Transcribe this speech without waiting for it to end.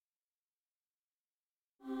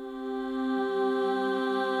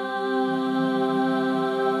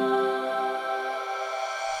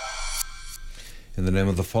In the name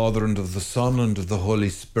of the Father, and of the Son, and of the Holy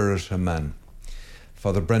Spirit, Amen.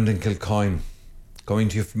 Father Brendan Kilcoyne, coming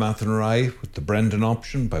to you from Athenry with the Brendan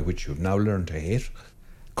option, by which you have now learned to hate,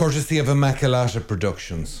 courtesy of Immaculata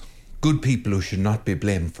Productions. Good people who should not be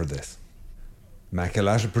blamed for this.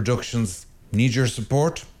 Immaculata Productions need your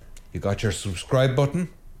support. You got your subscribe button,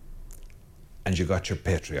 and you got your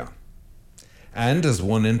Patreon. And as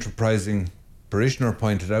one enterprising parishioner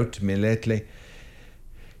pointed out to me lately,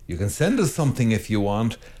 you can send us something if you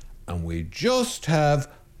want, and we just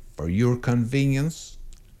have, for your convenience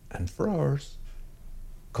and for ours,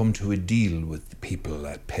 come to a deal with the people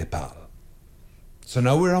at PayPal. So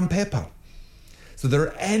now we're on PayPal. So there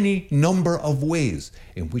are any number of ways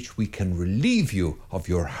in which we can relieve you of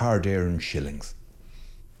your hard-earned shillings.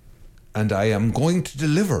 And I am going to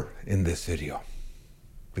deliver in this video.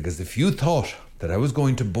 Because if you thought that I was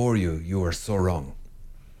going to bore you, you are so wrong.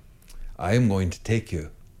 I am going to take you,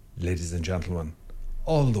 ladies and gentlemen,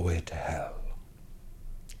 all the way to hell.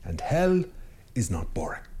 And hell is not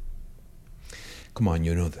boring. Come on,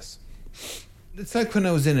 you know this. It's like when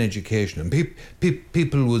I was in education and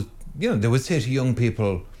people would, they would say to young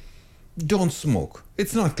people, don't smoke.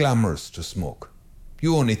 It's not glamorous to smoke.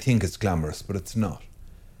 You only think it's glamorous, but it's not.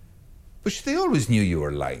 But they always knew you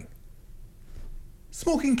were lying.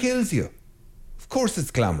 Smoking kills you. Of course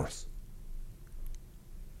it's glamorous.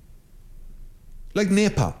 Like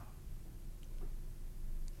napalm.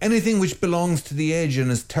 Anything which belongs to the edge and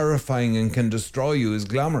is terrifying and can destroy you is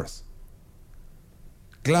glamorous.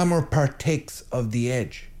 Glamour partakes of the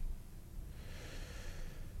edge.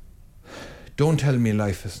 Don't tell me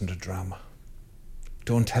life isn't a drama.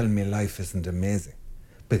 Don't tell me life isn't amazing,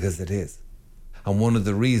 because it is. And one of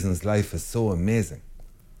the reasons life is so amazing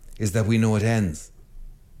is that we know it ends.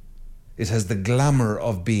 It has the glamour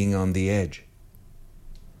of being on the edge.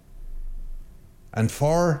 And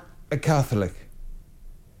for a Catholic,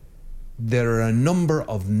 there are a number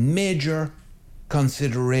of major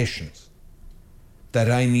considerations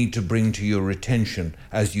that I need to bring to your attention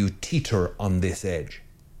as you teeter on this edge.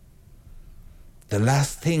 The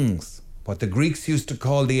last things, what the Greeks used to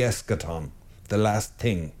call the eschaton, the last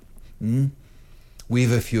thing. We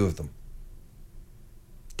have a few of them.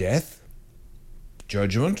 Death,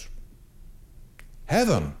 judgment,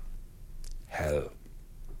 heaven, hell.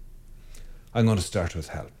 I'm going to start with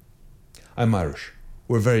hell. I'm Irish.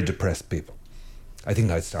 We're very depressed people. I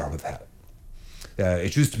think I'd start with hell.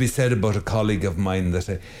 It used to be said about a colleague of mine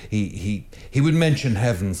that he would mention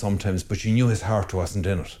heaven sometimes, but you knew his heart wasn't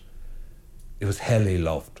in it. It was hell he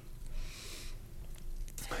loved.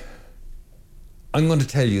 I'm going to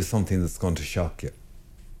tell you something that's going to shock you.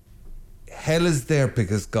 Hell is there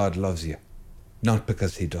because God loves you, not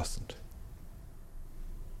because he doesn't.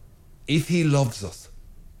 If he loves us,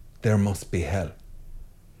 there must be hell.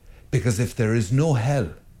 Because if there is no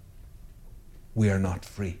hell, we are not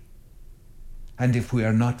free. And if we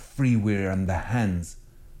are not free, we are in the hands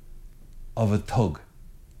of a thug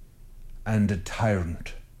and a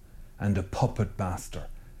tyrant and a puppet master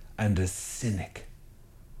and a cynic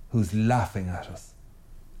who's laughing at us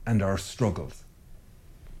and our struggles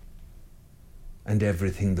and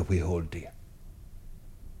everything that we hold dear.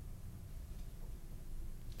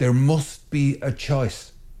 There must be a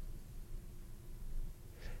choice.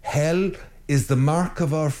 Hell is the mark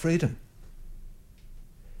of our freedom.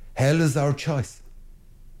 Hell is our choice.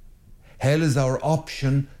 Hell is our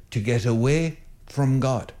option to get away from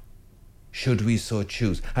God, should we so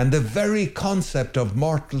choose. And the very concept of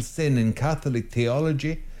mortal sin in Catholic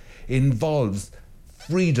theology involves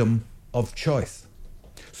freedom of choice.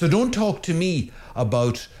 So don't talk to me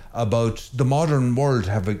about the modern world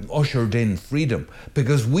having ushered in freedom,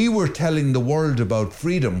 because we were telling the world about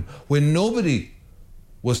freedom when nobody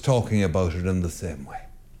was talking about it in the same way.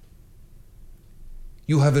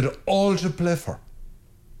 You have it all to play for.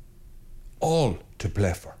 All to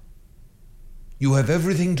play for. You have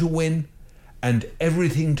everything to win and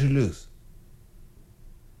everything to lose.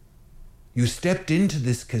 You stepped into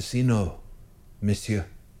this casino, monsieur,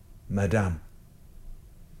 madame.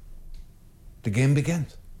 The game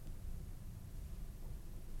begins.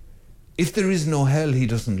 If there is no hell, he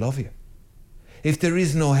doesn't love you. If there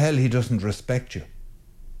is no hell, he doesn't respect you.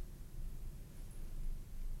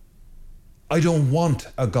 I don't want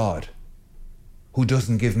a God who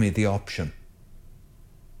doesn't give me the option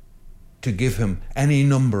to give him any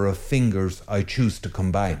number of fingers I choose to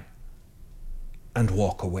combine and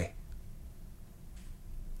walk away.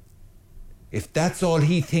 If that's all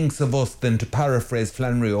he thinks of us, then, to paraphrase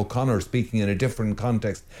Flannery O'Connor speaking in a different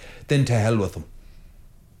context, then to hell with him.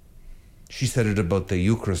 She said it about the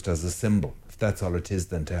Eucharist as a symbol. If that's all it is,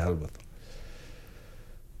 then to hell with him.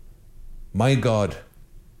 My God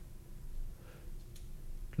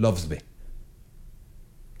loves me.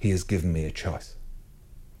 He has given me a choice.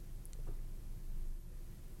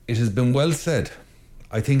 It has been well said,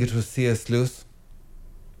 I think it was C.S. Lewis,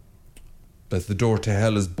 that the door to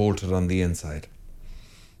hell is bolted on the inside.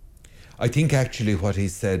 I think actually what he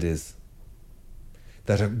said is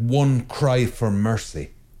that one cry for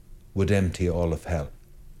mercy would empty all of hell.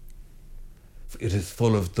 It is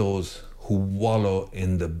full of those who wallow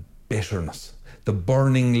in the bitterness. The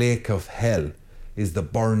burning lake of hell is the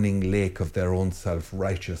burning lake of their own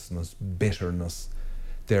self-righteousness, bitterness,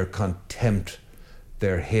 their contempt,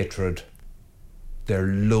 their hatred, their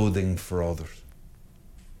loathing for others.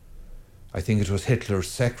 I think it was Hitler's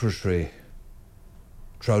secretary,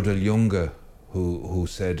 Traudl Junge, who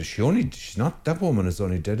said that woman is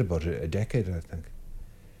only dead about a decade, I think.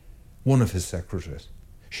 One of his secretaries.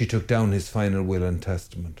 She took down his final will and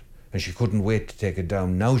testament, and she couldn't wait to take it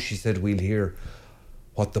down. Now she said, we'll hear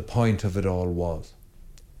what the point of it all was.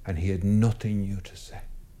 And he had nothing new to say.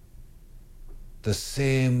 The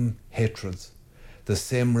same hatreds, the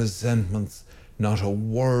same resentments, not a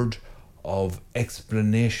word of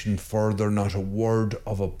explanation further, not a word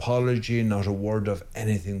of apology, not a word of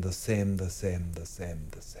anything, the same.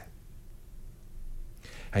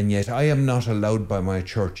 And yet I am not allowed by my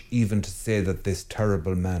church even to say that this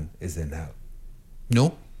terrible man is in hell.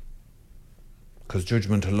 No, because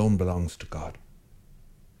judgment alone belongs to God.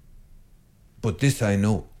 But this I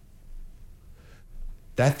know,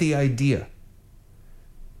 that the idea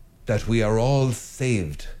that we are all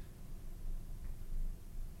saved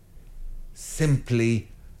simply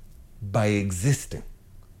by existing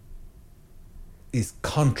is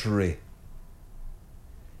contrary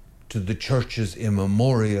to the church's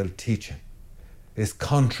immemorial teaching, is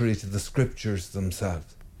contrary to the scriptures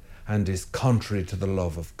themselves, and is contrary to the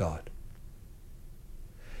love of God.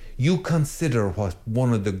 You consider what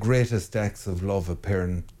one of the greatest acts of love a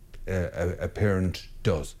parent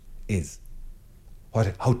does is.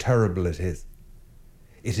 How terrible it is.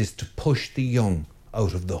 It is to push the young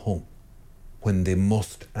out of the home when they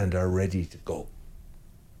must and are ready to go,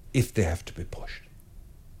 if they have to be pushed.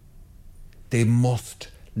 They must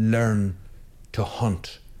learn to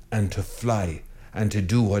hunt and to fly and to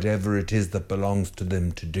do whatever it is that belongs to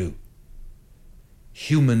them to do.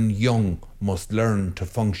 Human young must learn to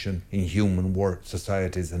function in human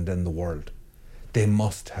societies and in the world. They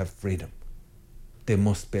must have freedom. They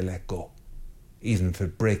must be let go, even if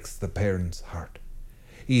it breaks the parent's heart,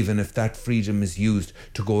 even if that freedom is used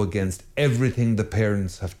to go against everything the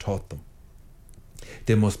parents have taught them.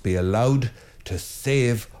 They must be allowed to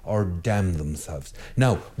save or damn themselves.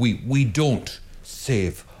 Now, we don't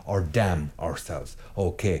save or damn ourselves,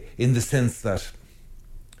 okay, in the sense that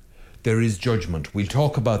there is judgment. We'll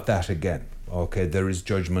talk about that again, okay, there is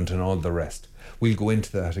judgment and all the rest. We'll go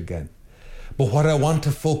into that again. But what I want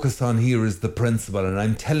to focus on here is the principle, and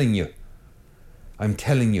I'm telling you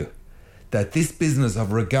that this business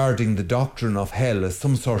of regarding the doctrine of hell as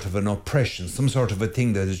some sort of an oppression, some sort of a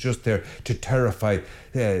thing that is just there to terrify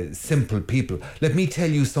simple people. Let me tell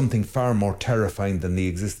you something far more terrifying than the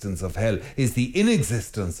existence of hell is the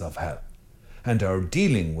inexistence of hell. And our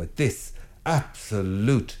dealing with this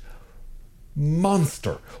absolute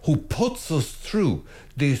monster who puts us through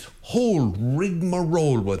this whole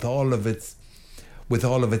rigmarole with all of its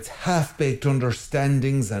half-baked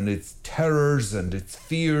understandings and its terrors and its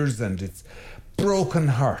fears and its broken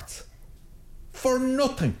hearts. For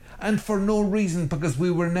nothing and for no reason, because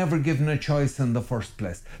we were never given a choice in the first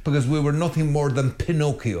place. Because we were nothing more than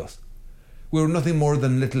Pinocchios. We were nothing more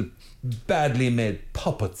than little badly made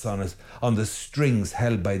puppets on the strings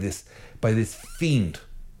held by this fiend.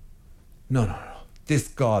 No. This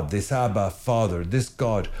God, this Abba Father, this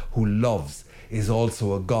God who loves is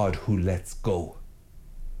also a God who lets go.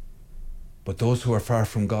 But those who are far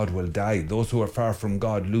from God will die. Those who are far from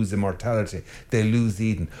God lose immortality. They lose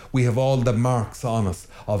Eden. We have all the marks on us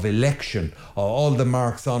of election, all the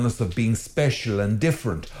marks on us of being special and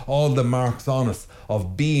different, all the marks on us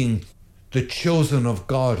of being the chosen of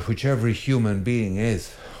God, which every human being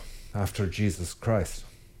is after Jesus Christ.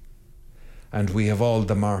 And we have all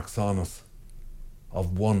the marks on us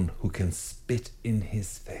of one who can spit in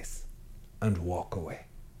his face and walk away.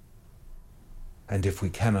 And if we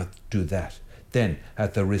cannot do that, then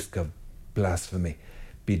at the risk of blasphemy,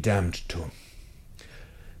 be damned to him.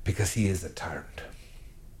 Because he is a tyrant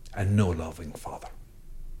and no loving father.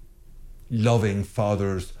 Loving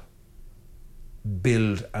fathers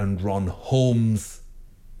build and run homes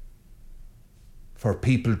for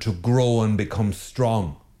people to grow and become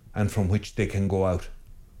strong and from which they can go out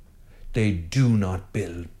They do not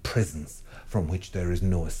build prisons from which there is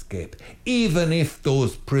no escape, even if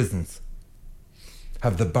those prisons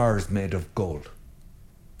have the bars made of gold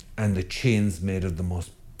and the chains made of the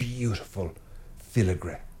most beautiful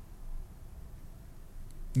filigree.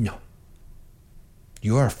 No.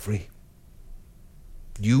 You are free.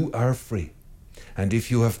 You are free. And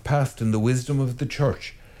if you have passed in the wisdom of the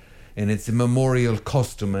Church, in its immemorial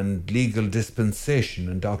custom and legal dispensation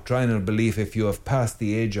and doctrinal belief, if you have passed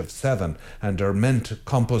the age of 7 and are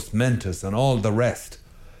compos mentis and all the rest,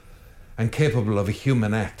 and capable of a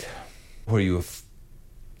human act, where you have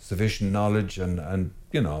sufficient knowledge and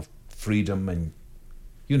freedom, and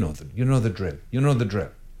you know the drill. You know the drill.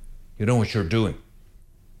 You know what you're doing.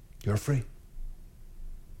 You're free.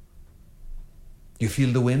 You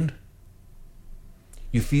feel the wind?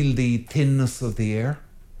 You feel the thinness of the air?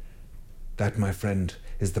 That, my friend,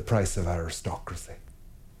 is the price of aristocracy.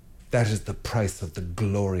 That is the price of the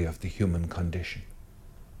glory of the human condition.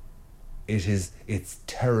 It is its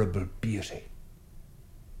terrible beauty.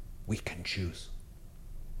 We can choose.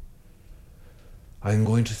 I'm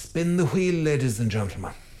going to spin the wheel, ladies and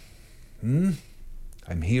gentlemen.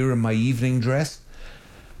 I'm here in my evening dress,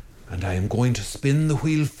 and I am going to spin the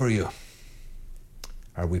wheel for you.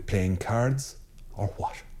 Are we playing cards or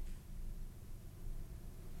what?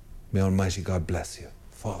 May Almighty God bless you,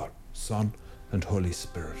 Father, Son, and Holy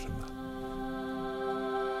Spirit. Amen.